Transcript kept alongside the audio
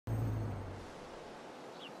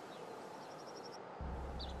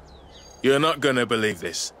You're not gonna believe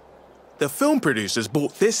this. The film producers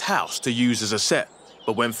bought this house to use as a set,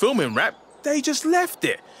 but when filming wrapped, they just left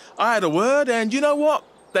it. I had a word, and you know what?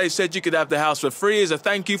 They said you could have the house for free as a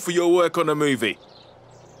thank you for your work on the movie.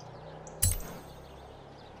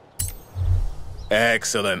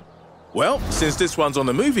 Excellent. Well, since this one's on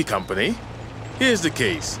the movie company, here's the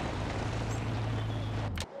keys.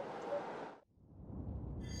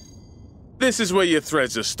 This is where your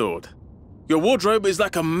threads are stored. Your wardrobe is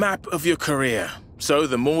like a map of your career. So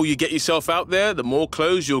the more you get yourself out there, the more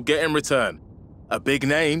clothes you'll get in return. A big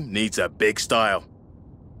name needs a big style.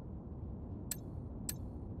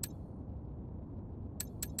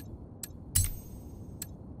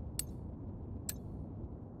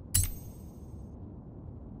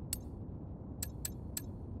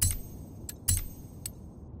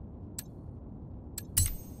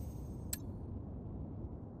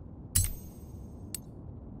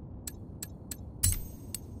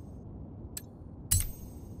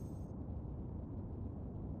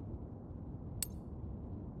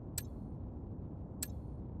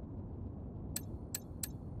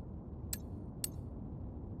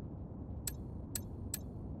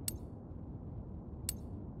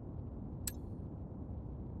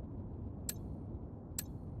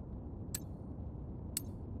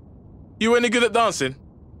 You any good at dancing?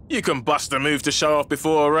 You can bust a move to show off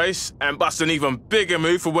before a race, and bust an even bigger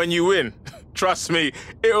move for when you win. Trust me,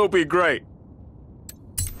 it'll be great.